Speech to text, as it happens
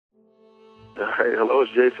Hey, hello,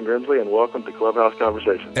 it's Jason Grimsley, and welcome to Clubhouse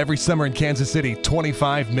Conversation. Every summer in Kansas City,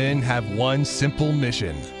 25 men have one simple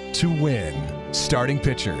mission: to win. Starting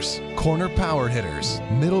pitchers, corner power hitters,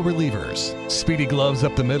 middle relievers, speedy gloves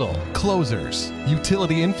up the middle, closers,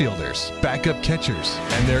 utility infielders, backup catchers,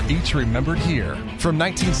 and they're each remembered here. From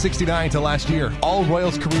 1969 to last year, all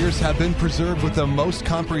Royals careers have been preserved with the most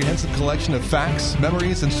comprehensive collection of facts,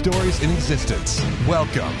 memories, and stories in existence.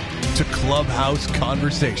 Welcome to Clubhouse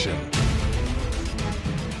Conversation.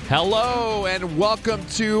 Hello and welcome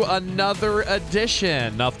to another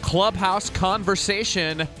edition of Clubhouse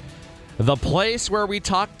Conversation, the place where we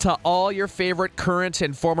talk to all your favorite current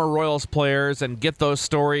and former Royals players and get those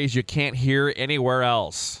stories you can't hear anywhere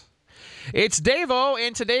else. It's Dave-O,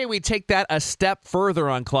 and today we take that a step further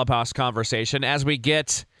on Clubhouse Conversation as we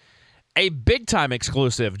get a big-time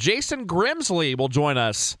exclusive. Jason Grimsley will join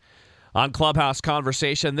us on Clubhouse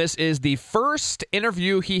Conversation. This is the first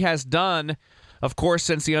interview he has done, of course,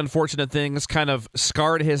 since the unfortunate things kind of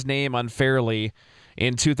scarred his name unfairly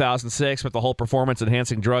in 2006 with the whole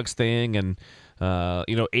performance-enhancing drugs thing and,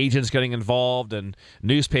 agents getting involved and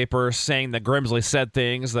newspapers saying that Grimsley said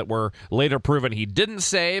things that were later proven he didn't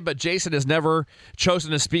say, but Jason has never chosen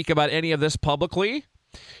to speak about any of this publicly.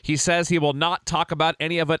 He says he will not talk about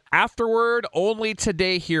any of it afterward. Only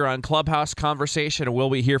today here on Clubhouse Conversation will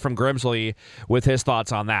we hear from Grimsley with his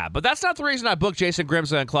thoughts on that. But that's not the reason I booked Jason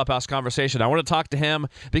Grimsley on Clubhouse Conversation. I want to talk to him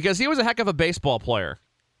because he was a heck of a baseball player.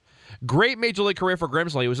 Great major league career for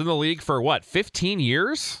Grimsley. He was in the league for, 15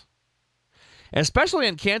 years? Especially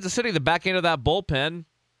in Kansas City, the back end of that bullpen.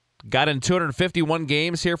 Got in 251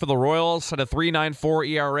 games here for the Royals, had a 3.94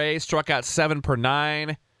 ERA, struck out 7 per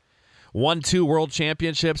 9. Won 2 world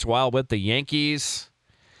championships while with the Yankees.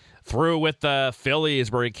 Through with the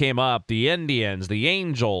Phillies where he came up, the Indians, the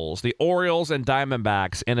Angels, the Orioles, and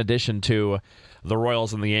Diamondbacks, in addition to the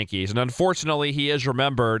Royals and the Yankees. And unfortunately, he is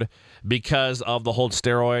remembered because of the whole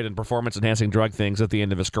steroid and performance-enhancing drug things at the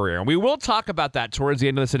end of his career. And we will talk about that towards the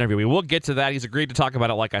end of this interview. We will get to that. He's agreed to talk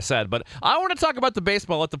about it, like I said. But I want to talk about the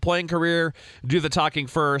baseball. Let the playing career do the talking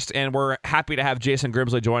first. And we're happy to have Jason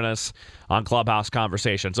Grimsley join us on Clubhouse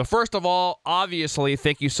Conversation. So first of all, obviously,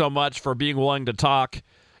 thank you so much for being willing to talk.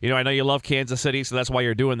 I know you love Kansas City, so that's why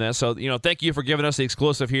you're doing this. So, thank you for giving us the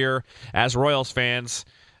exclusive here as Royals fans.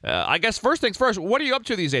 I guess first things first, what are you up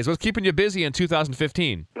to these days? What's keeping you busy in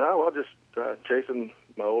 2015? Well, just chasing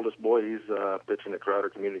my oldest boy. He's pitching at Crowder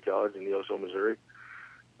Community College in Neosho, Missouri.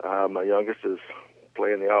 My youngest is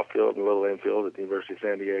playing the outfield and little infield at the University of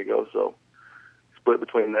San Diego. So split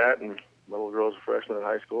between that and my little girl's a freshman in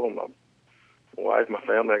high school. And my wife, my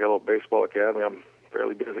family, I got a little baseball academy. I'm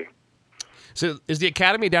fairly busy. So is the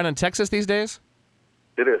academy down in Texas these days?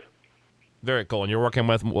 It is. Very cool. And you're working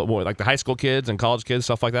with like the high school kids and college kids,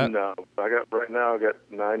 stuff like that? No. Right now I got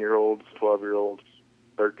 9-year-olds, 12-year-olds,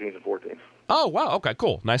 13s, and 14s. Oh, wow. Okay,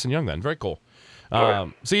 cool. Nice and young then. Very cool.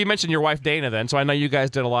 So you mentioned your wife, Dana, then. So I know you guys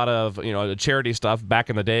did a lot of, the charity stuff back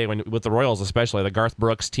in the day with the Royals, especially the Garth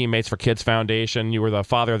Brooks Teammates for Kids Foundation. You were the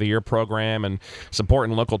Father of the Year program and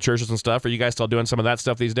supporting local churches and stuff. Are you guys still doing some of that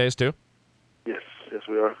stuff these days, too? Yes,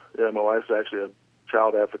 we are. Yeah, my wife's actually a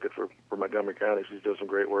child advocate for Montgomery County. She's doing some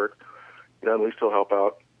great work. And we still help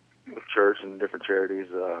out with church and different charities.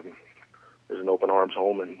 There's an open arms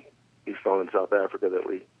home in Eastbound in South Africa that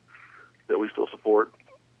we still support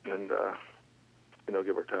and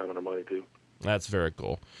give our time and our money to. That's very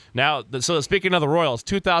cool. Now, so speaking of the Royals,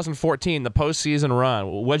 2014, the postseason run.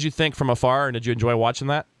 What'd you think from afar, and did you enjoy watching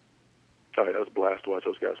that? Oh, yeah, it was a blast to watch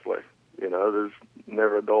those guys play. There's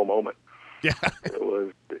never a dull moment. Yeah, it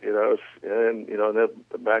was. And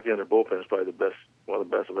the back end of their bullpen is probably one of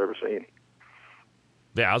the best I've ever seen.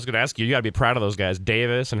 Yeah, I was going to ask you. You got to be proud of those guys,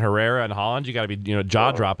 Davis and Herrera and Holland. You got to be,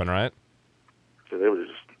 jaw dropping, right? So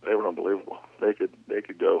they were unbelievable. They could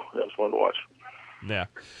go. It was fun to watch. Yeah.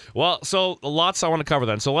 Well, so lots I want to cover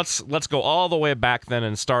then. So let's go all the way back then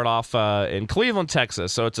and start off in Cleveland,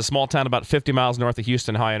 Texas. So it's a small town about 50 miles north of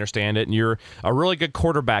Houston, how I understand it. And you're a really good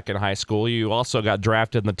quarterback in high school. You also got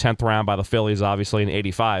drafted in the 10th round by the Phillies, obviously, in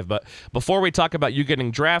 '85. But before we talk about you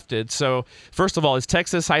getting drafted, so first of all, is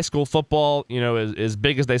Texas high school football, as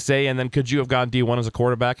big as they say? And then could you have gone D1 as a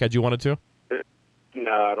quarterback had you wanted to?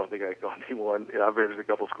 No, I don't think I could go D1. I visited a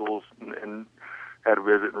couple schools and had to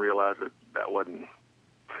visit and realize that wasn't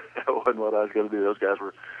what I was going to do. Those guys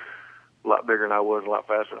were a lot bigger than I was, and a lot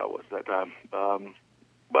faster than I was at that time.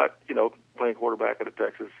 But playing quarterback at a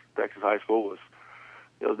Texas high school was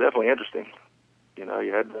definitely interesting. You knew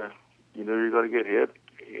you were going to get hit.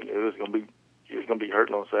 You knew it was going to be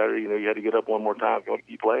hurting on Saturday. You had to get up one more time if you want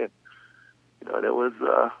to keep playing. And it was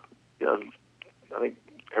I think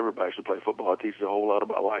everybody should play football. It teaches a whole lot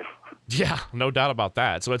about life. Yeah, no doubt about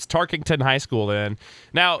that. So it's Tarkington High School then.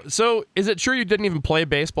 Now, so is it true you didn't even play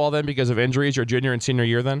baseball then because of injuries your junior and senior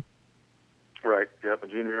year then? Right. Yep. In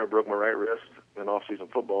junior year, I broke my right wrist in off-season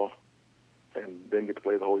football, and didn't get to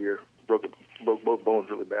play the whole year. Broke both bones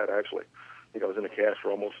really bad, actually. I think I was in a cast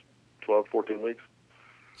for almost 12, 14 weeks.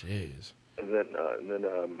 Jeez. And then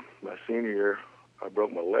my senior year, I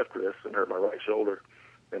broke my left wrist and hurt my right shoulder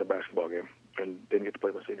in a basketball game, and didn't get to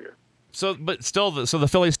play my senior year. So, but still, the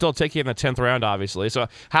Phillies still take you in the 10th round, obviously. So,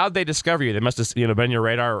 how'd they discover you? They must have, been your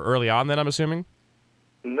radar early on. Then I'm assuming.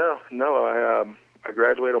 No. I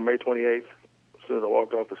graduated on May 28th. As soon as I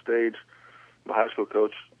walked off the stage, my high school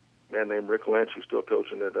coach, a man named Rick Lynch, who's still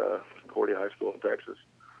coaching at Concordia High School in Texas,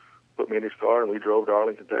 put me in his car and we drove to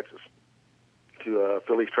Arlington, Texas, to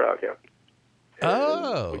Phillies tryout camp.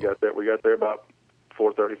 And we got there about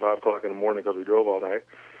 4:30, 5 o'clock in the morning because we drove all night.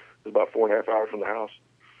 It was about 4.5 hours from the house.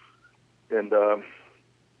 And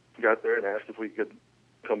got there and asked if we could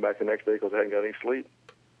come back the next day because I hadn't got any sleep.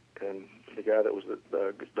 And the guy that was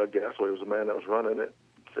Doug Gasaway was the man that was running it.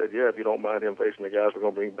 Said, yeah, if you don't mind him facing the guys, we're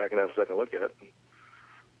going to bring him back and have a second look at it. And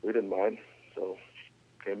we didn't mind. So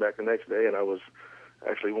came back the next day, and I was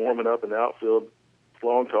actually warming up in the outfield,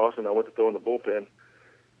 long toss, and I went to throw in the bullpen.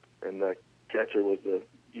 And the catcher was the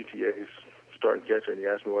UTA's starting catcher, and he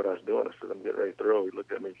asked me what I was doing. I said, I'm getting ready to throw. He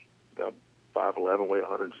looked at me. 5'11", weigh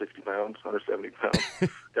 160 pounds, 170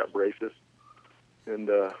 pounds, got braces. And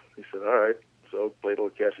he said, all right. So played a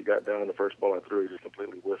little catch. He got down. The first ball I threw, he just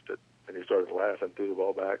completely whiffed it. And he started laughing, threw the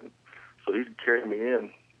ball back. And so he carried me in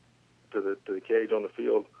to the cage on the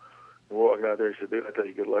field. And we're walking out there. He said, dude, I tell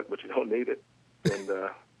you good luck, but you don't need it. And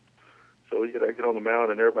so we get on the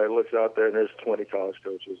mound, and everybody looks out there, and there's 20 college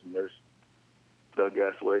coaches, and there's Doug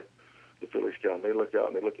Gasaway, the Phillies scout. They look out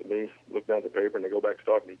and they look at me, look down at the paper, and they go back to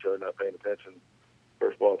talking to each other, not paying attention.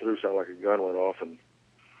 First ball through sounded like a gun went off, and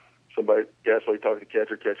Gasaway talked to the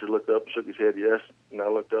catcher. Catcher looked up and shook his head yes, and I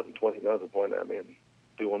looked up and 20 guns and pointed at me and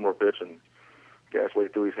threw one more pitch, and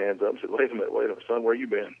Gasaway threw his hands up and said, wait a minute, son, where you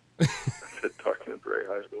been? I said, Tarkington Prairie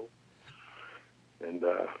High School. And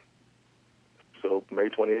so May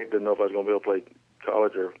 28th, didn't know if I was going to be able to play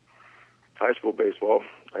college or high school baseball.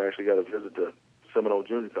 I actually got a visit to Seminole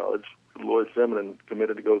Junior College, Lloyd Semin, and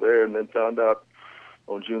committed to go there, and then found out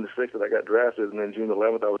on June the 6th that I got drafted, and then June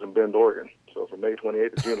 11th I was in Bend, Oregon. So from May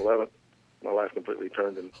 28th to June 11th, my life completely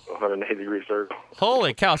turned in 180-degree circle.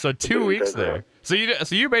 Holy cow! So 2 weeks there. So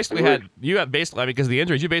you basically had because of the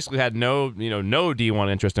injuries, you basically had no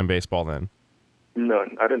D1 interest in baseball then.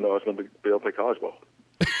 None. I didn't know I was going to be able to play college ball.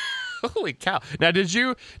 Holy cow! Now, did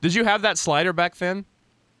you have that slider back then?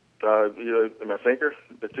 My sinker,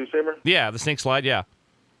 the two-seamer? Yeah, the sink slide, yeah.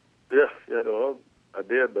 Yeah, well, I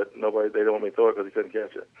did, but they didn't want me to throw it because he couldn't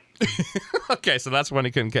catch it. Okay, so that's when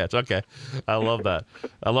he couldn't catch. Okay, I love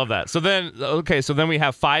that. So then we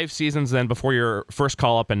have 5 seasons then before your first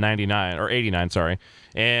call-up in 99, or 89, sorry.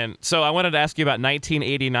 And so I wanted to ask you about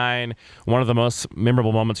 1989, one of the most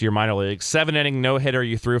memorable moments of your minor league, 7-inning no-hitter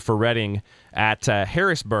you threw for Reading at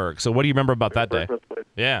Harrisburg. So what do you remember about that day?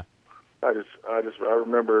 Yeah. I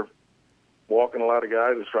remember walking a lot of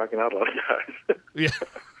guys and striking out a lot of guys. Yeah.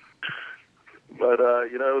 But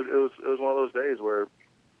it was one of those days where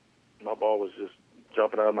my ball was just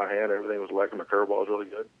jumping out of my hand. Everything was electric. My curveball was really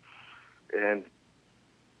good, and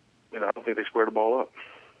I don't think they squared the ball up.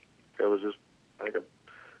 It was just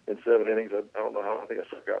in 7 innings. I don't know how. I think I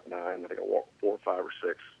struck out 9. I think I walked 4, 5, or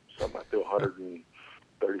 6. Something. I threw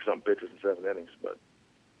 130-something pitches in 7 innings, but.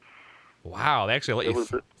 Wow, they actually let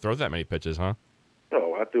you throw that many pitches, huh?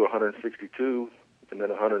 No, I threw 162 and then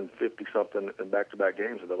 150-something in back-to-back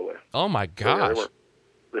games in AA. Oh, my gosh. So,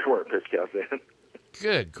 they weren't pitch counts then.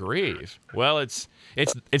 Good grief. Well, it's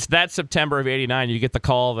that September of 89 you get the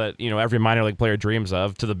call that, every minor league player dreams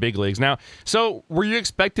of to the big leagues. Now, so were you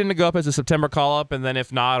expecting to go up as a September call-up, and then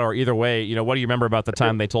if not, or either way, what do you remember about the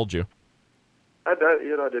time they told you? I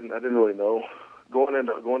didn't really know. Going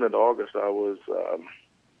into August, I was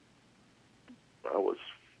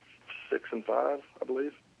 6-5, I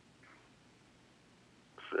believe.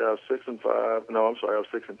 I was 6-5. No, I'm sorry, I was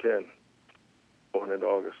 6-10 going into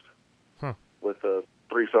August. Huh. With a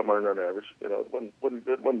 3-something earned run average. It wasn't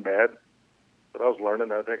good, wasn't bad, but I was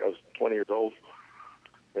learning. I think I was 20 years old.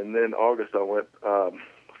 And then August, I went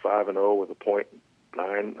 5-0 with a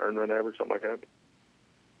 .9 earned run average, something like that.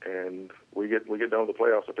 And we get down to the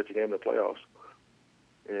playoffs. I pitch a game in the playoffs,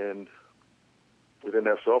 and we didn't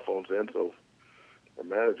have cell phones then, so our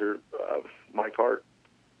manager, Mike Hart,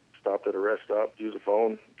 stopped at a rest stop, used the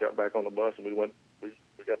phone, got back on the bus, and we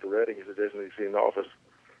got to Reading. He said, Jason, you see in the office.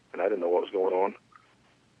 And I didn't know what was going on,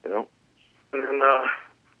 And then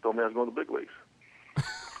told me I was going to the big leagues.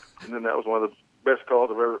 And then that was one of the best calls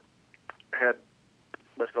I've ever had,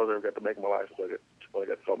 best calls I ever got to make in my life. When I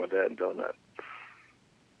got to call my dad and tell him that.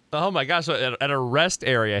 Oh my gosh! So at a rest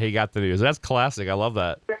area, he got the news. That's classic. I love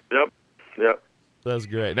that. Yep. That's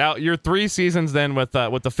great. Now, your 3 seasons then with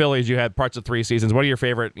the Phillies, you had parts of 3 seasons. What are your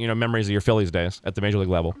favorite memories of your Phillies days at the major league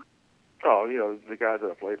level? Oh, the guys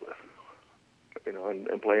that I played with,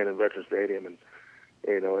 and playing in Veterans Stadium, and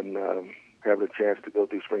having a chance to go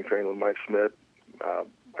through spring training with Mike Schmidt. I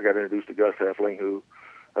got introduced to Gus Heffling, who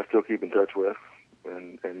I still keep in touch with,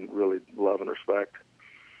 and really love and respect.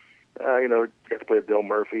 Got to play with Bill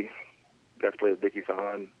Murphy, got to play with Dickie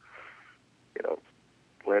Thon,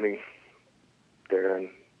 Lenny, Darren,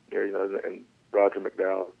 and Roger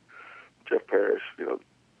McDowell, Jeff Parrish, but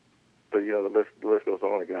the list goes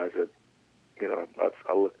on of guys that,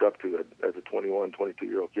 I looked up to as a 21,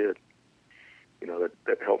 22-year-old kid,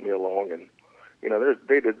 that helped me along, and,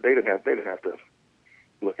 they didn't have to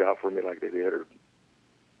look out for me like they did, or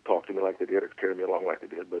talk to me like they did, or carry me along like they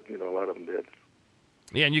did, but, a lot of them did.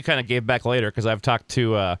 Yeah, and you kind of gave back later, because I've talked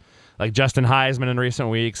to like Justin Heisman in recent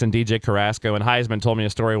weeks and DJ Carrasco, and Heisman told me a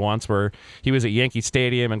story once where he was at Yankee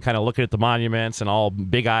Stadium and kind of looking at the monuments and all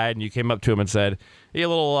big-eyed, and you came up to him and said, you a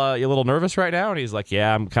little nervous right now? And he's like,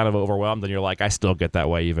 yeah, I'm kind of overwhelmed. And you're like, I still get that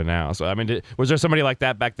way even now. So, I mean, was there somebody like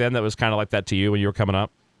that back then that was kind of like that to you when you were coming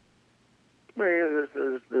up? I mean,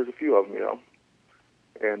 there's a few of them,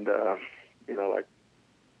 and, like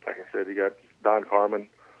I said, you got Don Carmen,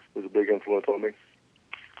 who's a big influence on me.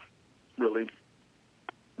 Really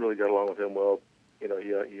got along with him well. He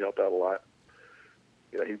helped out a lot.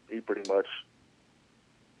 He pretty much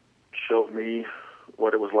showed me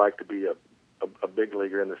what it was like to be a big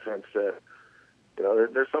leaguer, in the sense that,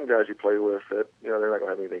 there's some guys you play with that, they're not going to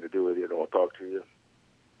have anything to do with you. They don't want to talk to you.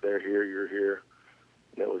 They're here, you're here.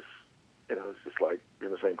 And it was, it's just like you're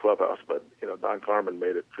in the same clubhouse. But, Don Carmen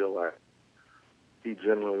made it feel like he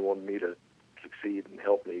genuinely wanted me to succeed and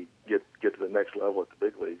help me get to the next level at the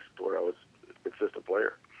big leagues, to where I was a consistent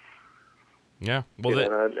player. Yeah, well,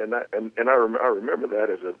 I remember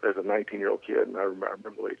that as a 19-year-old kid, and I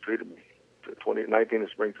remember the way he treated me. 19 in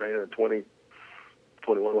spring training, and 20,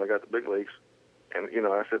 21 when I got the big leagues, and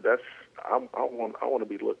I said I want to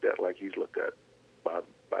be looked at like he's looked at by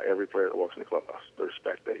every player that walks in the clubhouse. The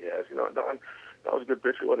respect that he has. Don was a good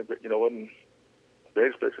pitcher. Wasn't the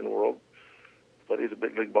greatest pitcher in the world, but he's a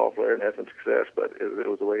big league ball player and had some success. But it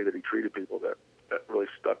was the way that he treated people that really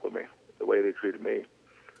stuck with me. The way they treated me.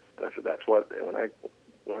 And I said, that's what, when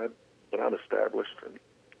I'm established and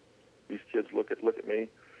these kids look at me,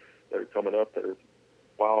 that are coming up, that are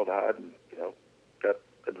wild-eyed and, got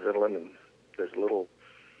adrenaline, and there's a little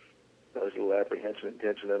apprehension and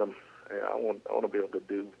tension in them. And I want to be able to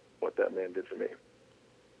do what that man did for me.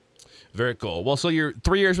 Very cool. Well, so you're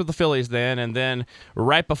 3 years with the Phillies then, and then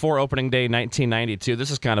right before opening day 1992,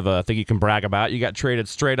 this is kind of a thing you can brag about. You got traded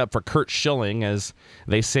straight up for Curt Schilling as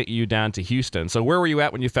they sent you down to Houston. So where were you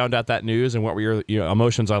at when you found out that news, and what were your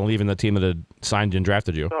emotions on leaving the team that had signed you and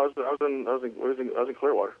drafted you? No, I was in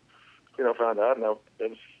Clearwater. Found out, and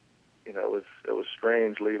it was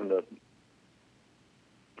strange leaving the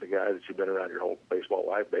guy that you've been around your whole baseball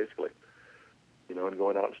life, basically. And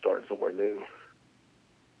going out and starting somewhere new.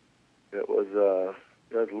 It was a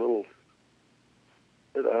little.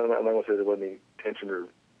 I'm not going to say there wasn't any tension or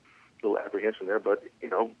little apprehension there, but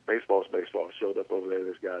baseball's baseball. I showed up over there.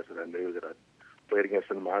 There's guys that I knew that I played against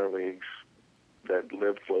in the minor leagues, that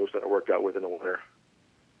lived close, that I worked out with in the winter,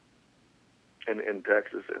 in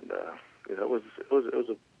Texas, and it was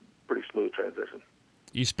a pretty smooth transition.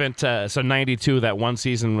 You spent 92, that one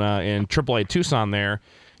season in AAA Tucson there,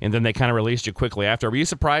 and then they kind of released you quickly after. Were you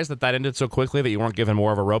surprised that ended so quickly, that you weren't given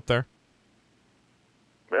more of a rope there?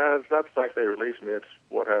 Yeah, it's not the fact they released me. It's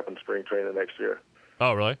what happened spring training next year.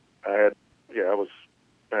 Oh, really? I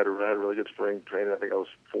had a really good spring training. I think I was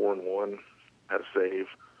 4-1, had a save,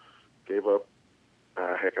 gave up.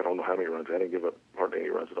 I don't know how many runs. I didn't give up hardly any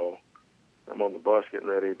runs at all. I'm on the bus getting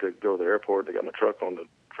ready to go to the airport. They got my truck on the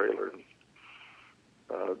trailer, and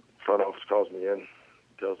front office calls me in,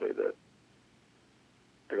 tells me that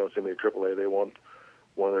they're going to send me to AAA. They want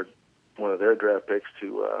one of their draft picks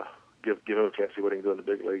to give him a chance to see what he can do in the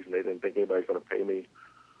big leagues, and they didn't think anybody's going to pay me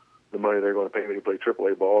the money they're going to pay me to play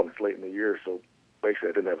AAA ball, and it's late in the year, so basically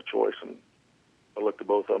I didn't have a choice. And I looked at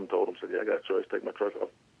both of them and told them, said, yeah, I got a choice. Take my truck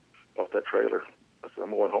off that trailer. I said,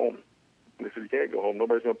 I'm going home. And they said, you can't go home.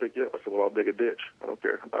 Nobody's going to pick you up. I said, well, I'll dig a ditch. I don't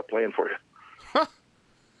care. I'm not playing for you.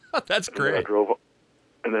 That's great.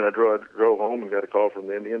 And then I drove home and got a call from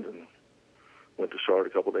the Indians, and went to Charlotte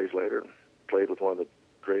a couple days later and played with one of the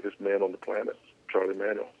greatest men on the planet, Charlie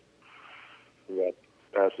Manuel, who I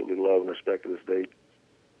absolutely love and respect to this day.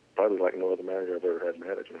 Probably probably like no other manager I've ever had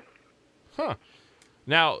manage me. Huh.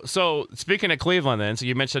 Now, so speaking of Cleveland then, so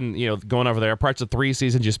you mentioned, going over there, parts of 3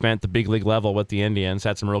 seasons you spent at the big league level with the Indians,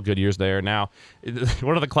 had some real good years there. Now,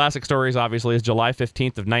 one of the classic stories, obviously, is July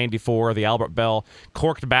 15th of 94, the Albert Bell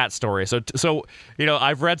corked bat story. So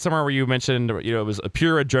I've read somewhere where you mentioned, it was a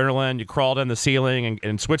pure adrenaline, you crawled in the ceiling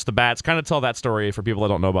and switched the bats. Kind of tell that story for people that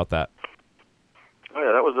don't know about that. Oh,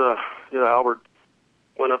 yeah, that was, Albert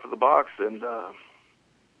went up to the box, and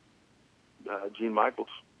Gene Michaels,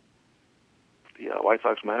 the White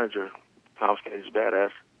Sox manager, Thomas Kennedy's bat,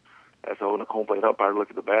 asked the home plate umpire to look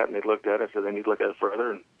at the bat, and they looked at it and said they need to look at it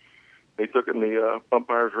further, and they took it in the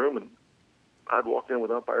umpire's room, and I'd walked in with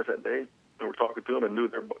umpires that day, and we're talking to them, and knew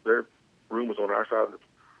their room was on our side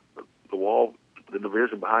of the wall, the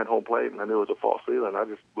division behind home plate, and I knew it was a false ceiling. I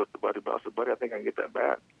just looked at Buddy Bell. I said, Buddy, I think I can get that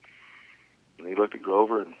bat. And he looked at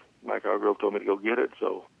Grover, and Mike Hargrove told me to go get it,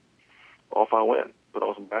 so off I went. Put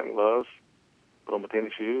on some batting gloves, put on my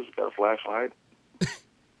tennis shoes, got a flashlight,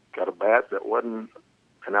 got a bat that wasn't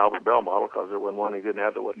an Albert Bell model because there wasn't one he didn't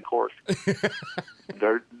have that wasn't corked.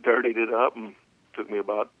 Dirtied it up, and took me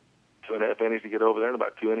about 2.5 innings to get over there and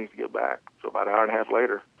about 2 innings to get back. So about an hour and a half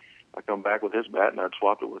later, I come back with his bat, and I'd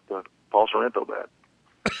swapped it with the Paul Sorrento bat.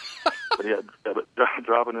 But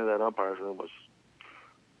dropping in that umpire's room was,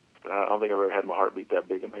 I don't think I've ever had my heart beat that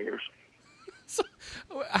big in my ears. So,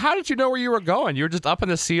 how did you know where you were going? You were just up in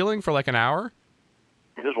the ceiling for like an hour?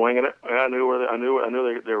 Just winging it. I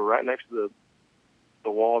knew they were right next to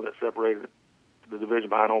the wall that separated the division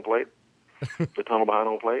behind home plate, the tunnel behind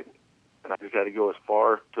home plate, and I just had to go as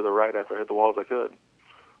far to the right after I hit the wall as I could.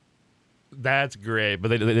 That's great, but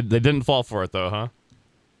they didn't fall for it though, huh?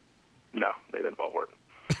 No, they didn't fall for it.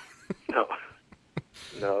 No,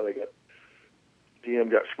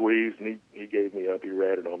 GM got squeezed, and he gave me up. He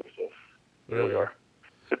ratted on me, so there we are.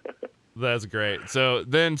 That's great. So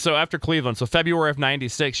after Cleveland, so February of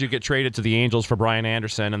 96, you get traded to the Angels for Brian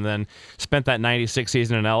Anderson, and then spent that 96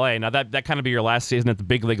 season in L.A. Now, that kind of be your last season at the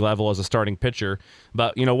big league level as a starting pitcher.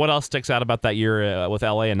 But, what else sticks out about that year with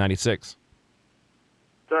L.A. in 96?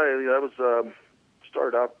 Sorry, I was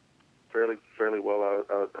started out fairly well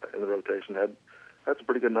out in the rotation. Had some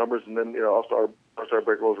pretty good numbers, and then, All-Star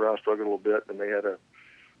break rolls around, struggled a little bit, and they had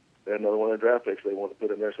another one of the draft picks they wanted to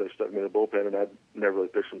put in there, so they stuck me in the bullpen, and I'd never really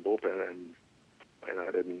pitched in the bullpen, and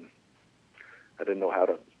I didn't know how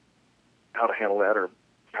to handle that or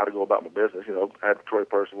how to go about my business. I had Troy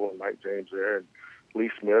Percival and Mike James there, and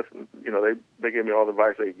Lee Smith, and they gave me all the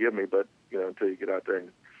advice they could give me, but until you get out there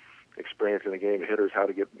and experience in the game of hitters, how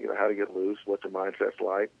to get loose, what your mindset's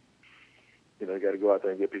like. You got to go out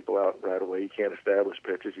there and get people out right away. You can't establish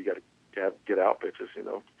pitches. You got to get out pitches.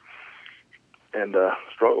 And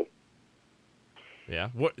struggle. Yeah.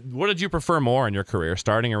 What did you prefer more in your career,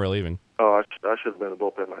 starting or relieving? Oh, I should have been in the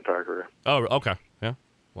bullpen my entire career. Oh, okay. Yeah.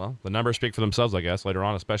 Well, the numbers speak for themselves, I guess, later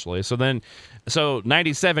on especially. So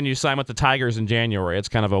 97, you sign with the Tigers in January. It's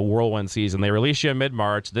kind of a whirlwind season. They release you in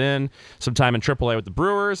mid-March, then some time in AAA with the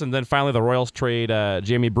Brewers, and then finally the Royals trade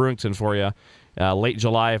Jamie Brewington for you late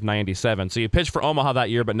July of 97. So you pitched for Omaha that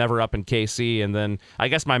year, but never up in KC. And then I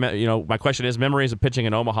guess my question is memories of pitching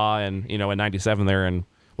in Omaha and, in 97 there, and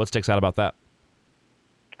what sticks out about that?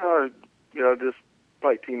 Just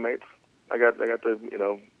probably teammates. I got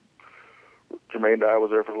the, Jermaine Dye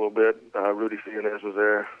was there for a little bit. Rudy Ciones was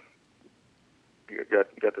there.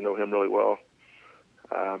 Got to know him really well.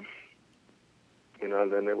 And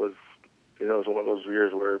then it was one of those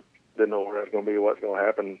years where didn't know where I was going to be, what's going to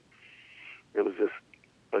happen. It was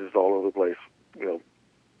just all over the place,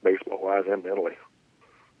 baseball-wise and mentally.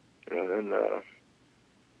 And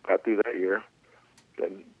got through that year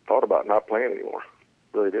and thought about not playing anymore.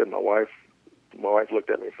 Really did. My wife looked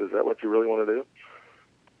at me and said, "Is that what you really want to do?"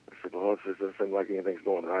 I said, "Well, it doesn't seem like anything's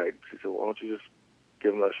going right." She said, "Why don't you just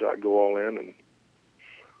give them a shot, go all in, and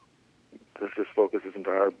let's just focus this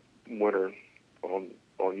entire winter on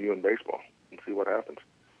you and baseball and see what happens.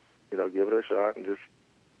 Give it a shot and just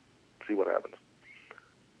see what happens."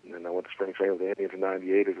 And then I went to spring training with the Indians in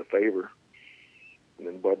 '98 as a favor. And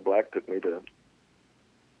then Bud Black took me to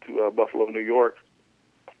Buffalo, New York.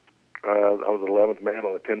 I was the 11th man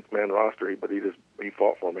on the 10th man roster, but he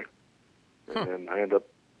fought for me. And then I ended up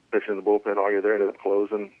pitching in the bullpen all year there, ended up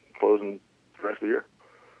closing the rest of the year.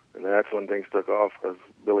 And that's when things took off because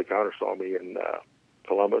Billy Connor saw me in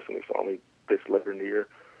Columbus, and he saw me pitch later in the year.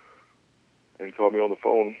 And he called me on the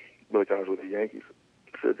phone. Billy Connor's with the Yankees.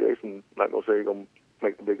 He said, "Jason, I'm not going to say you're going to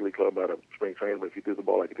make the big league club out of spring training, but if you threw the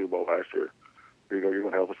ball like you threw the ball last year, you're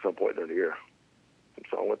going to help at some point during the year." And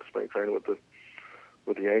so I went to spring training with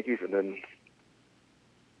the Yankees, and then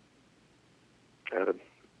had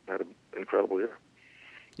an incredible year.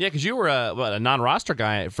 Yeah, because you were a non-roster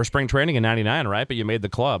guy for spring training in '99, right? But you made the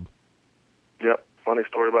club. Yep. Funny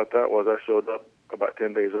story about that was I showed up about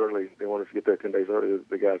 10 days early. They wanted to get there 10 days early,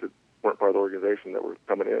 the guys that weren't part of the organization that were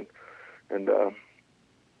coming in. And I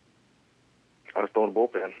was throwing the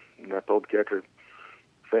bullpen, and I told the catcher,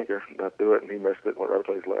 sinker, not do it, and he missed it, went right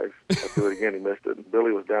between his legs. I threw it again, he missed it. And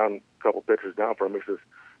Billy was down a couple pitchers down from him. He says,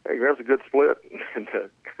 hey, that was a good split. And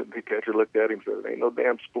the catcher looked at him and said, ain't no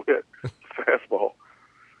damn split. Fastball.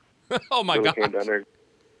 Oh, my God.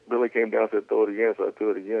 Billy came down and said, throw it again. So I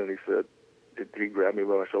threw it again, and he said, he grabbed me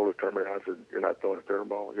by my shoulder, turned me around, and said, you're not throwing a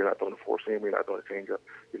curveball. You're not throwing a four-seam. You're not throwing a changeup.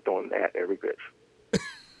 You're throwing that every pitch.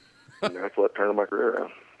 And that's what turned my career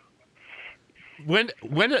around. When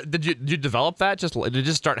did you develop that? Did it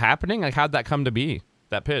just start happening? Like, how'd that come to be,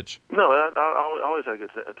 that pitch? No, I always had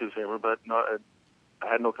a two-seamer, but I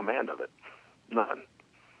had no command of it. None.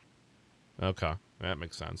 Okay. That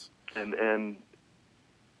makes sense. And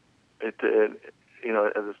it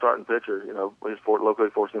as a starting pitcher, he's locally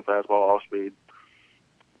forcing fastball off speed.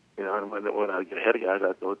 And when I get ahead of guys,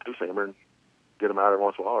 I throw a two-seamer and get them out every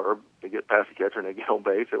once in a while, or they get past the catcher and they get on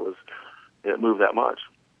base. It moved that much.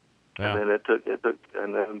 Yeah. And then it took,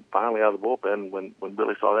 and then finally out of the bullpen, when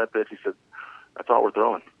Billy saw that pitch, he said, that's all we're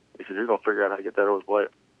throwing. He said, you're going to figure out how to get that over the plate.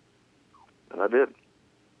 And I did.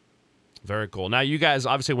 Very cool. Now, you guys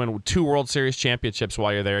obviously win 2 World Series championships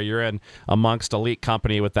while you're there. You're in amongst elite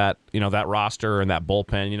company with that, that roster and that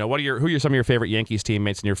bullpen. Who are some of your favorite Yankees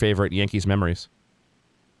teammates and your favorite Yankees memories?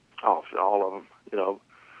 Oh, all of them.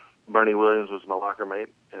 Bernie Williams was my locker mate,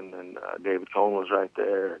 and then David Cone was right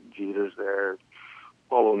there. Jeter's there.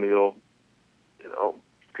 Paul O'Neill,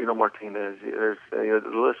 Tino Martinez. The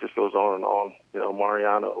list just goes on and on.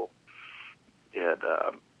 Mariano. You had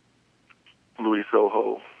Luis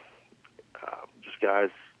Sojo. Just guys.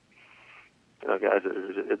 Guys.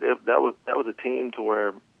 That was a team to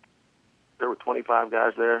where there were 25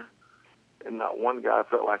 guys there, and not one guy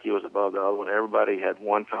felt like he was above the other one. Everybody had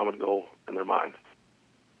one common goal in their mind,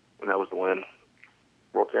 and that was to win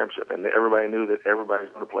World Championship. And everybody knew that everybody's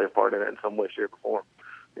going to play a part in it in some way, shape, or form.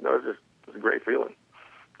 It's a great feeling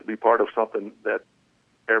to be part of something that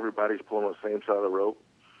everybody's pulling on the same side of the rope.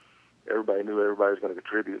 Everybody knew everybody was going to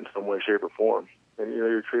contribute in some way, shape, or form. And,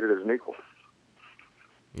 you're treated as an equal.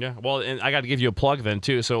 Yeah, well, and I got to give you a plug then,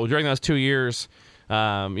 too. So during those 2 years,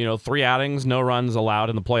 3 outings, no runs allowed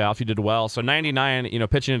in the playoff. You did well. So 99,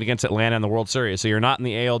 pitching it against Atlanta in the World Series. So you're not in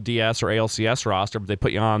the ALDS or ALCS roster, but they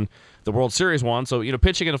put you on the World Series one. So,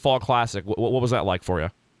 pitching in a Fall Classic, what was that like for you?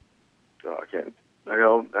 I can't.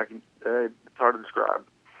 It's hard to describe.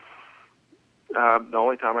 The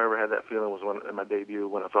only time I ever had that feeling was in my debut,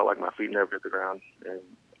 when I felt like my feet never hit the ground, and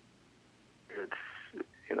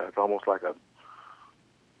it's almost like a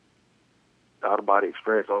out of body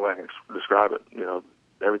experience. The only way I can describe it.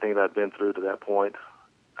 Everything that I'd been through to that point,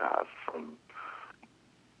 from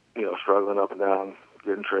struggling up and down,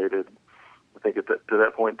 getting traded. I think to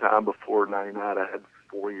that point in time, before '99, I had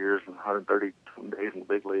 4 years and 130 days in the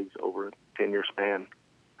big leagues over a 10-year span,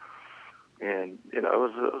 and it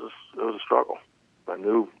was a struggle. I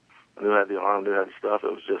knew I had the arm, knew I had the stuff.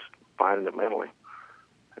 It was just finding it mentally,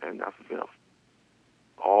 and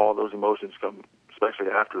all those emotions come,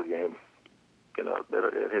 especially after the game.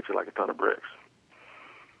 It hits you like a ton of bricks.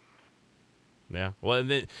 Yeah. Well,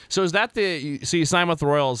 so is that so you signed with the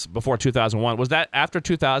Royals before 2001. Was that after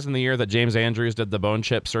 2000, the year that James Andrews did the bone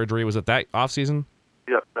chip surgery? Was it that offseason?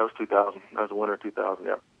 Yep, that was 2000. That was the winter of 2000,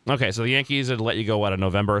 yep. Okay, so the Yankees had let you go, in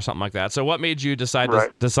November or something like that. So what made you decide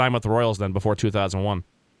to sign with the Royals then before 2001?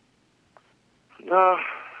 You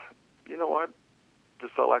know what?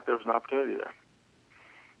 Just felt like there was an opportunity there.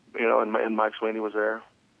 And Mike Sweeney was there.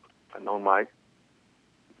 I'd known Mike.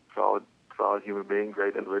 Solid human being,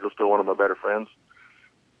 great individual, still one of my better friends.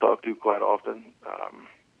 Talk to quite often.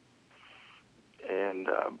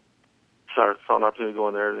 Saw an opportunity to go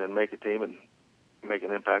in there and make a team and make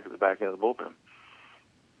an impact at the back end of the bullpen.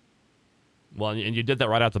 Well, and you did that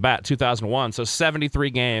right out the bat, 2001. So 73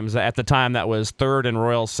 games. At the time, that was third in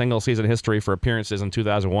Royals single-season history for appearances in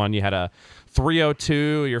 2001. You had a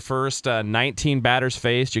 302, your first 19 batters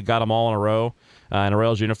faced. You got them all in a row in a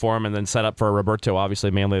Royals uniform, and then set up for Roberto,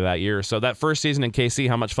 obviously, mainly that year. So that first season in KC,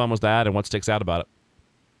 how much fun was that, and what sticks out about it?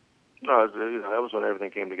 No, that was when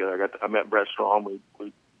everything came together. I met Brett Strom. We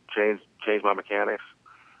changed my mechanics.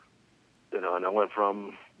 And I went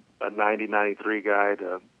from a 90, 93 guy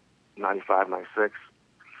to 95, 96.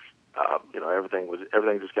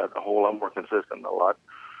 Everything just got a whole lot more consistent, a lot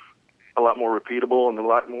more repeatable, and a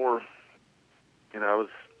lot more.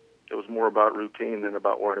 It was more about routine than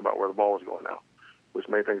about worrying about where the ball was going now, which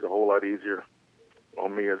made things a whole lot easier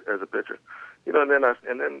on me as a pitcher. and then I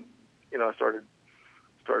started.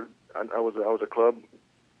 I was a club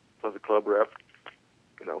rep,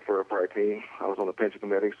 for our team. I was on the pension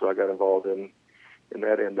committee, so I got involved in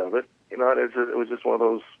that end of it. It was just one of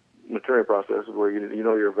those maturing processes where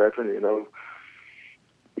you're a veteran,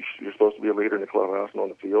 you're supposed to be a leader in the clubhouse and on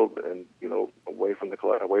the field, and away from the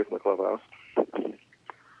clubhouse.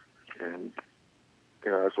 And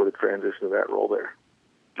I sort of transitioned to that role there.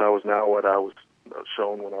 That was now what I was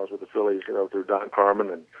shown when I was with the Phillies, through Don Carmen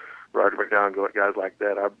and Roger McDowell, guys like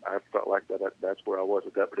that. I felt like that's where I was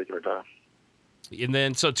at that particular time. And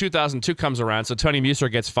then, so 2002 comes around, so Tony Muser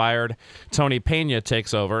gets fired. Tony Pena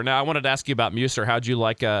takes over. Now, I wanted to ask you about Muser. How'd you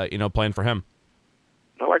like, playing for him?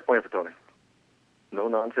 I like playing for Tony.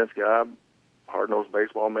 No-nonsense guy, hard-nosed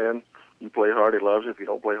baseball man. You play hard, he loves you. If you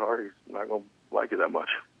don't play hard, he's not going to like you that much.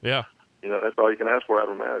 Yeah. That's all you can ask for out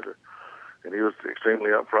of a manager. And he was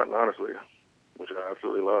extremely upfront and honest with you, which I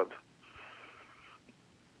absolutely loved.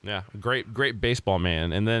 Yeah, great baseball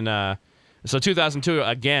man. And then, so 2002,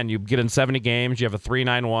 again, you get in 70 games. You have a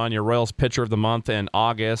 3.91. You're Royals Pitcher of the Month in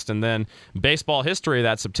August. And then baseball history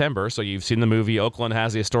that September. So you've seen the movie. Oakland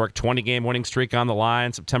has the historic 20-game winning streak on the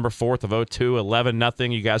line. September 4th of 2002,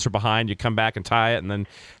 11-0. You guys are behind. You come back and tie it. And then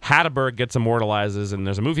Hatteberg gets immortalizes, and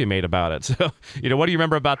there's a movie made about it. So, what do you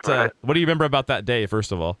remember about what do you remember about that day,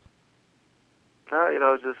 first of all?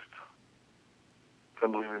 Just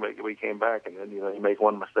couldn't believe we came back, and then you make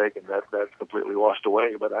one mistake, and that's completely washed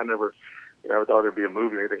away. But I never thought it'd be a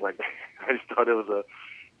movie or anything like that. I just thought it was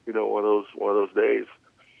one of those days.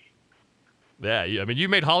 Yeah, you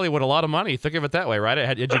made Hollywood a lot of money. Think of it that way, right?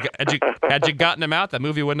 Had you gotten him out, that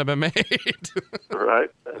movie wouldn't have been made. Right,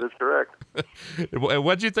 that is correct.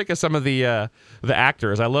 What did you think of some of the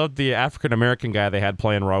actors? I loved the African American guy they had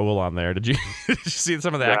playing Raul on there. Did you see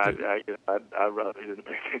some of the actors? I really didn't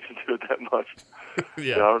pay attention to it that much.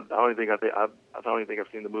 Yeah. I don't think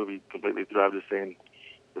I've seen the movie completely through. I've just seen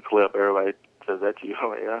the clip. Everybody says that to you.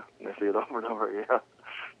 Oh yeah, and I see it over and over. Yeah.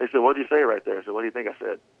 They said, "What did you say right there?" I said, "What do you think I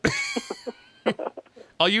said?"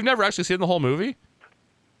 Oh, you've never actually seen the whole movie?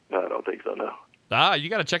 No, I don't think so. No. You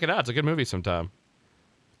got to check it out. It's a good movie sometime.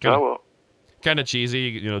 I will. Kind of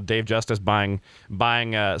cheesy, Dave Justice buying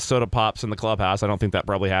soda pops in the clubhouse. I don't think that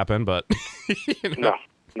probably happened, but No,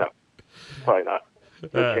 probably not.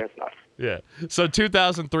 Chance not. Yeah. So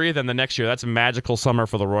 2003, then the next year, that's a magical summer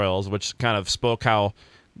for the Royals, which kind of spoke how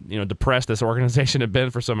depressed this organization had been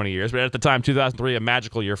for so many years. But at the time, 2003, a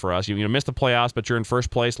magical year for us. You missed the playoffs, but you're in first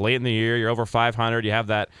place late in the year. You're over 500. You have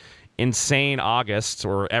that insane August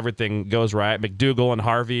where everything goes right. McDougal and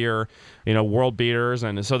Harvey are, world beaters,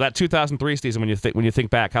 and so that 2003 season, when you think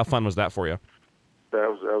back, how fun was that for you? That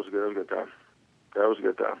was a good time. That was a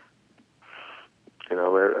good time.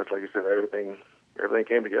 That's like you said, everything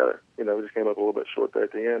came together. We just came up a little bit short there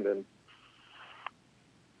at the end, and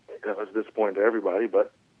it was disappointing to everybody.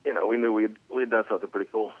 But we knew we'd done something pretty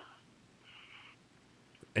cool.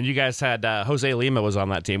 And you guys had Jose Lima was on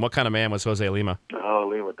that team. What kind of man was Jose Lima? Oh,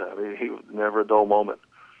 Lima, he was never a dull moment.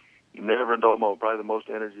 Never a dull moment. Probably the most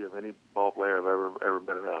energy of any ball player I've ever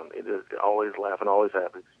been around. He just always laughing, always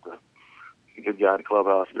happy. Just a good guy in the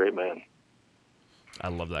clubhouse, great man. I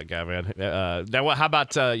love that guy, man. Now, how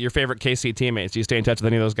about your favorite KC teammates? Do you stay in touch with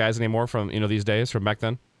any of those guys anymore from these days, from back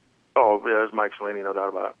then? Oh, yeah, there's Mike Sweeney, no doubt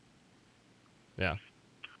about it. Yeah.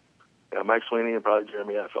 Yeah, Mike Sweeney and probably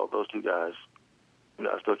Jeremy Affeldt, those two guys.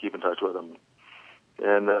 I still keep in touch with them.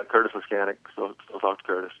 And Curtis Lescanic, still talk to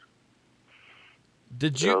Curtis.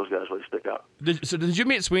 Did you? Those guys really stick out. Did you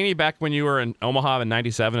meet Sweeney back when you were in Omaha in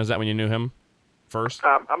 '97? Is that when you knew him first?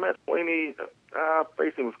 I met Sweeney. I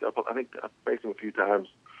faced him a few times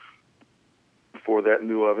before that.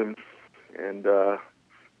 Knew of him and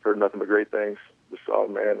heard nothing but great things. Just saw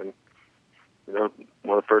him, man, and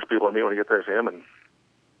one of the first people I meet when I get there is him, and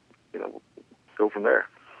go from there.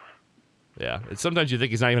 Yeah, sometimes you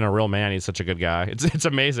think he's not even a real man. He's such a good guy. It's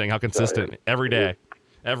amazing how consistent every day.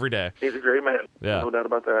 He's a great man. Yeah, no doubt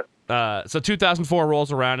about that. So 2004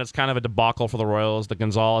 rolls around. It's kind of a debacle for the Royals. The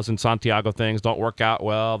Gonzalez and Santiago things don't work out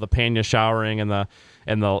well. The Pena showering and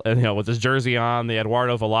with his jersey on, the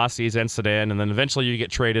Eduardo Velazquez incident, and then eventually you get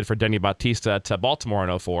traded for Denny Bautista to Baltimore in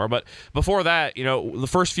 2004. But before that, the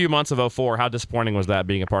first few months of 2004, how disappointing was that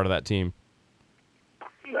being a part of that team?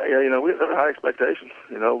 Yeah, we had high expectations.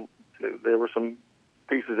 There were some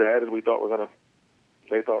pieces added they thought were going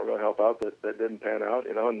to help out that didn't pan out,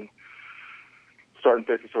 and starting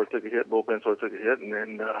pitching sort of took a hit, bullpen sort of took a hit, and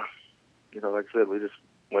then, like I said, we just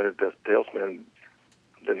went into this tailspin.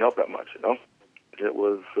 Didn't help that much, It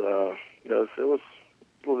was, it was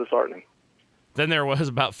a little disheartening. Then there was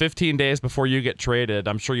about 15 days before you get traded.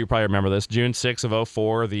 I'm sure you probably remember this. June 6th of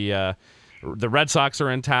 2004, the Red Sox are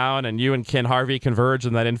in town, and you and Ken Harvey converge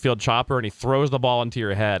in that infield chopper, and he throws the ball into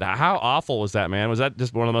your head. How awful was that, man? Was that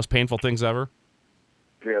just one of the most painful things ever?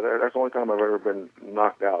 Yeah, that's the only time I've ever been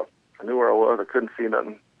knocked out. I knew where I was. I couldn't see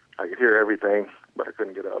nothing. I could hear everything, but I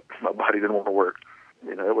couldn't get up. My body didn't want to work.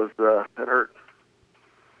 It hurt.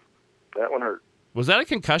 That one hurt. Was that a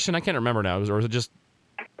concussion? I can't remember now. Or was it just...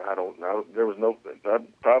 I don't know. There was no... I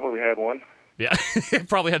probably had one. Yeah,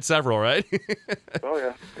 probably had several, right? Oh,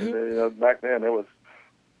 yeah. And then, back then, it was,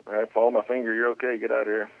 all right, follow my finger, you're okay, get out of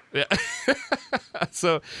here. Yeah.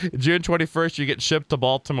 So, June 21st, you get shipped to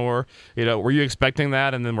Baltimore. Were you expecting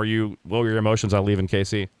that? And then what were your emotions on leaving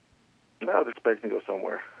KC? No, I was expecting to go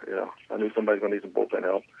somewhere. I knew somebody's going to need some bullpen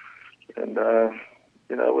help. And,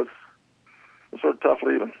 it was sort of tough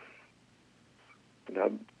leaving.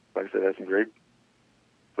 Like I said, I had some great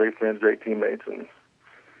friends, great teammates, and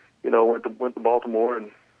went to Baltimore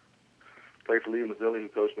and played for Lee Mazzilli, who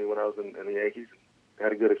coached me when I was in the Yankees.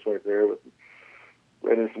 Had a good experience there.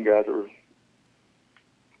 Ran into some guys that were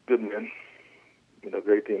good men.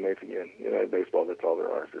 Great teammates again. In baseball, that's all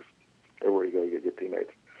there are. It's just everywhere you go, you get good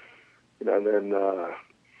teammates. And then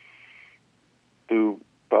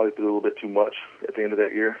probably threw a little bit too much at the end of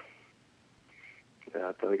that year.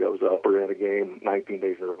 I think I was up or in a game 19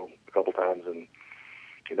 days in a row a couple times, and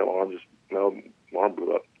my arm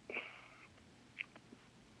blew up.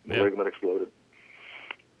 The ligament exploded.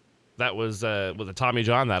 That was with the Tommy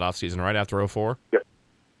John that offseason, right after 2004? Yep.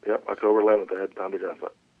 October 11th, I had Tommy John.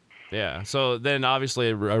 Yeah. So then obviously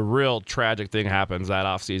a real tragic thing happens that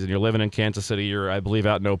offseason. You're living in Kansas City. You're, I believe,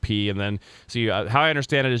 out in OP. And then, how I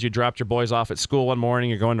understand it is you dropped your boys off at school one morning.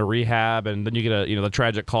 You're going to rehab. And then you get the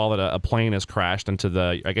tragic call that a plane has crashed into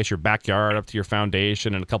your backyard up to your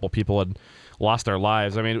foundation. And a couple people had lost their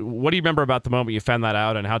lives. I mean, what do you remember about the moment you found that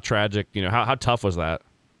out, and how tragic, how tough was that?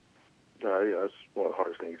 Yeah, it's one of the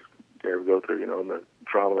hardest things to ever go through, and the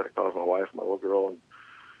trauma that it caused my wife, my little girl, and,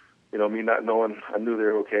 me not knowing, I knew they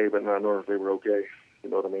were okay, but not knowing if they were okay. You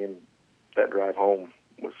know what I mean? That drive home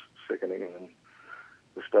was sickening, and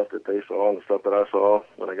the stuff that they saw and the stuff that I saw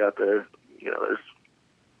when I got there, it's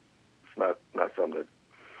not something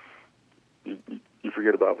that you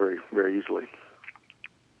forget about very, very easily.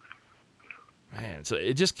 Man, so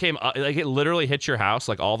it just came up, it literally hit your house,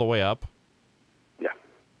 all the way up? Yeah.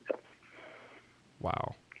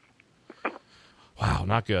 Wow. Wow,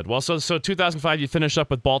 not good. Well, so 2005, you finish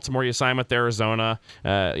up with Baltimore. You sign with Arizona.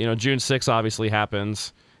 June 6th obviously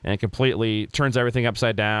happens and completely turns everything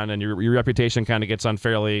upside down, and your reputation kind of gets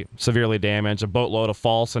unfairly, severely damaged. A boatload of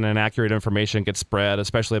false and inaccurate information gets spread,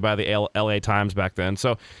 especially by the LA Times back then.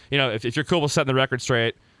 So, if you're cool with setting the record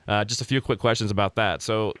straight, just a few quick questions about that.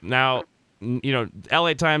 So now,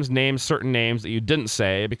 LA Times names certain names that you didn't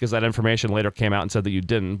say because that information later came out and said that you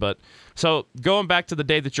didn't. But so going back to the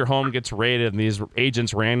day that your home gets raided and these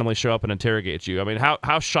agents randomly show up and interrogate you, I mean,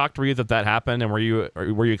 how shocked were you that happened, and were you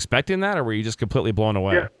expecting that, or were you just completely blown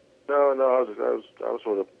away? Yeah, no, I was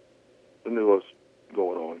sort of, I knew what was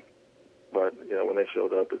going on, but when they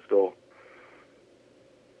showed up, it's still,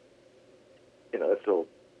 it's still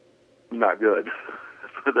not good.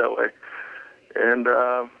 Let's put it that way, and.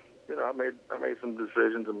 I made some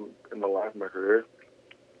decisions in my life, my career.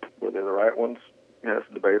 Were they the right ones? It's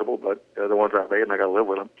debatable, but they're the ones I made, and I got to live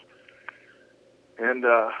with them. And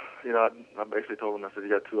I basically told them, I said, you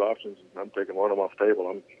got two options. I'm taking one of them off the table.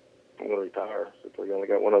 I'm going to retire. So you only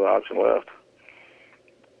got one other option left.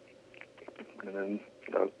 And then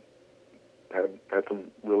had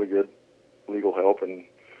some really good legal help, and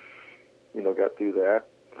got through that.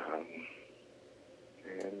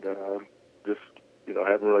 Just. I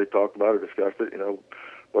haven't really talked about it or discussed it.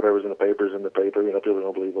 Whatever's in the paper's in the paper. People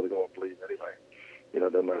don't believe what they don't believe anyway.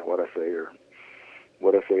 Doesn't matter what I say or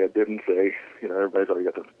what I say I didn't say. Everybody's already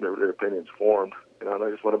got their opinions formed. And I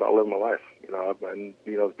just went about living my life.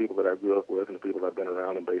 The people that I grew up with and the people that I've been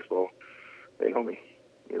around in baseball, they know me.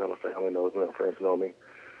 My family knows me, my friends know me.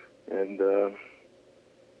 And,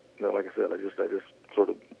 like I said, I just sort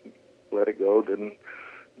of let it go. Didn't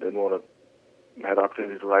want to. Had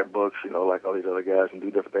opportunities to write books, like all these other guys, and do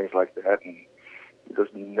different things like that, and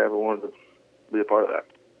just never wanted to be a part of that.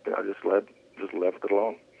 I just left it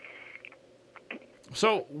alone.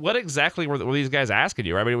 So, what exactly were these guys asking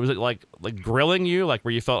you? I mean, was it like grilling you,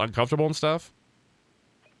 where you felt uncomfortable and stuff?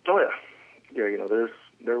 Oh yeah.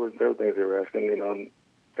 There were things they were asking.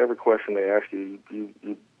 Every question they ask you,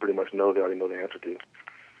 you pretty much know they already know the answer to,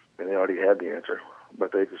 and they already had the answer,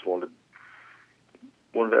 but they just wanted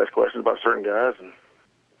to ask questions about certain guys, and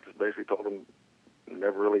just basically told them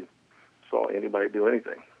never really saw anybody do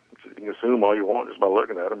anything. So you can assume all you want just by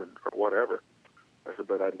looking at them or whatever. I said,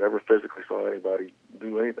 but I never physically saw anybody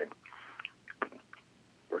do anything.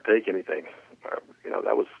 take anything.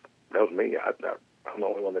 That was me. I'm the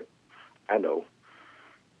only one that I know.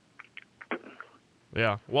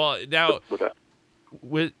 Yeah. Well,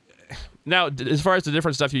 now, as far as the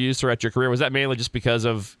different stuff you used throughout your career, was that mainly just because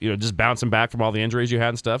of just bouncing back from all the injuries you had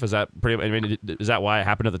and stuff? Is that is that why it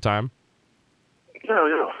happened at the time?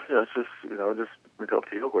 Yeah. It's just just help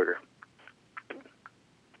you heal quicker.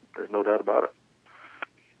 There's no doubt about it.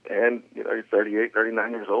 And you're 38,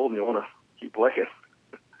 39 years old, and you want to keep playing.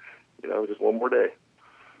 Just one more day.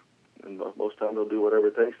 And most times they'll do whatever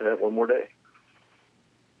it takes to have one more day.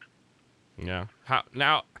 Yeah.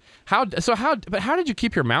 How did you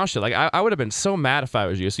keep your mouth shut? Like, I would have been so mad if I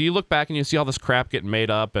was you. So you look back and you see all this crap getting made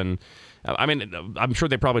up, and I'm sure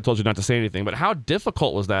they probably told you not to say anything, but how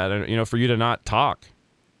difficult was that, for you to not talk?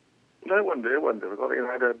 No, it wasn't difficult.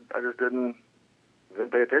 I just didn't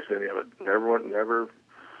pay attention to any of it. Never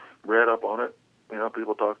read up on it.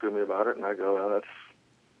 People talk to me about it, and I go, well,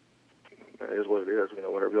 that is what it is.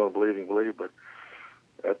 Whatever you want to believe, you can believe, but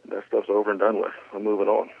that stuff's over and done with. I'm moving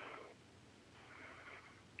on.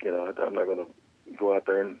 I'm not going to go out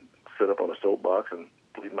there and sit up on a soapbox and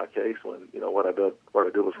plead my case when what I did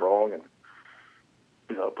was wrong, and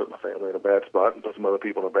put my family in a bad spot and put some other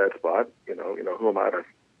people in a bad spot. Who am I to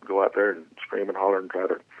go out there and scream and holler and try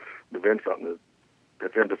to defend something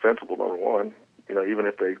that's indefensible? Number one, even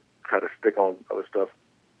if they try to stick on other stuff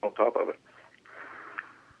on top of it.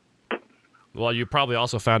 Well, you probably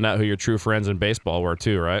also found out who your true friends in baseball were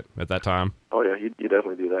too, right? At that time. Oh yeah, you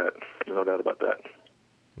definitely do that. There's no doubt about that.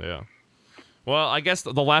 Yeah. Well, I guess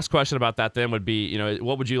the last question about that then would be,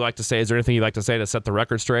 what would you like to say? Is there anything you'd like to say to set the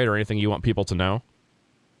record straight, or anything you want people to know?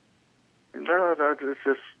 No, it's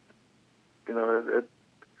just, like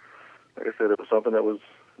I said, it was something that was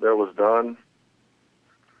done.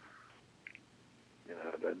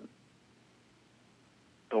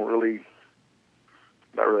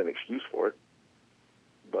 Not really an excuse for it,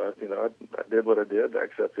 but I did what I did. I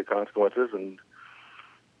accepted the consequences, and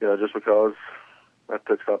just because I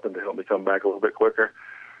took something to help me come back a little bit quicker,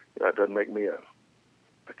 it doesn't make me a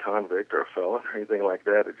convict or a felon or anything like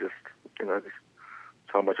that. It just just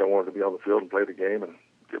how much I wanted to be on the field and play the game and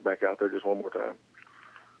get back out there just one more time.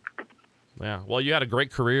 Yeah. Well, you had a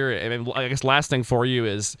great career. I guess last thing for you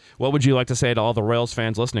is, what would you like to say to all the Royals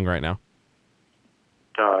fans listening right now?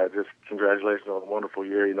 Just congratulations on a wonderful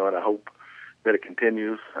year, and I hope that it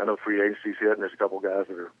continues. I know free agency's hit, and there's a couple guys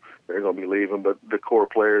that are going to be leaving, but the core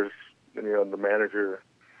players, and the manager,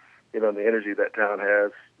 and the energy that town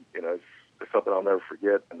has, it's something I'll never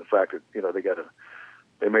forget. And the fact that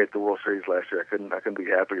they made it the World Series last year, I couldn't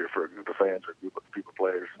be happier for a group of fans or a group of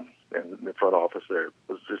players, and the front office there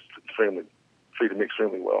was just treated me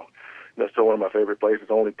extremely well. And that's still one of my favorite places.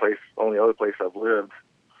 The only other place I've lived.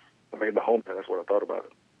 I made my home, and that's what I thought about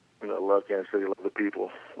it. I love Kansas City, love the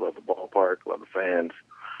people, love the ballpark, love the fans.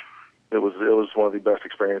 It was one of the best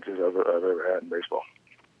experiences I've ever had in baseball.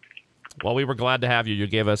 Well, we were glad to have you. You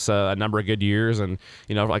gave us a number of good years, and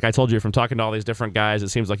like I told you, from talking to all these different guys, it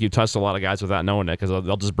seems like you touched a lot of guys without knowing it, because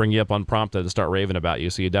they'll just bring you up unprompted and start raving about you.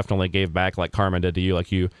 So you definitely gave back like Carmen did to you,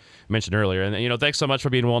 like you mentioned earlier. And thanks so much for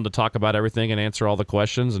being willing to talk about everything and answer all the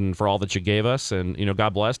questions, and for all that you gave us. And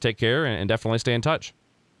God bless. Take care, and definitely stay in touch.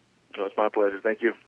 It's my pleasure. Thank you.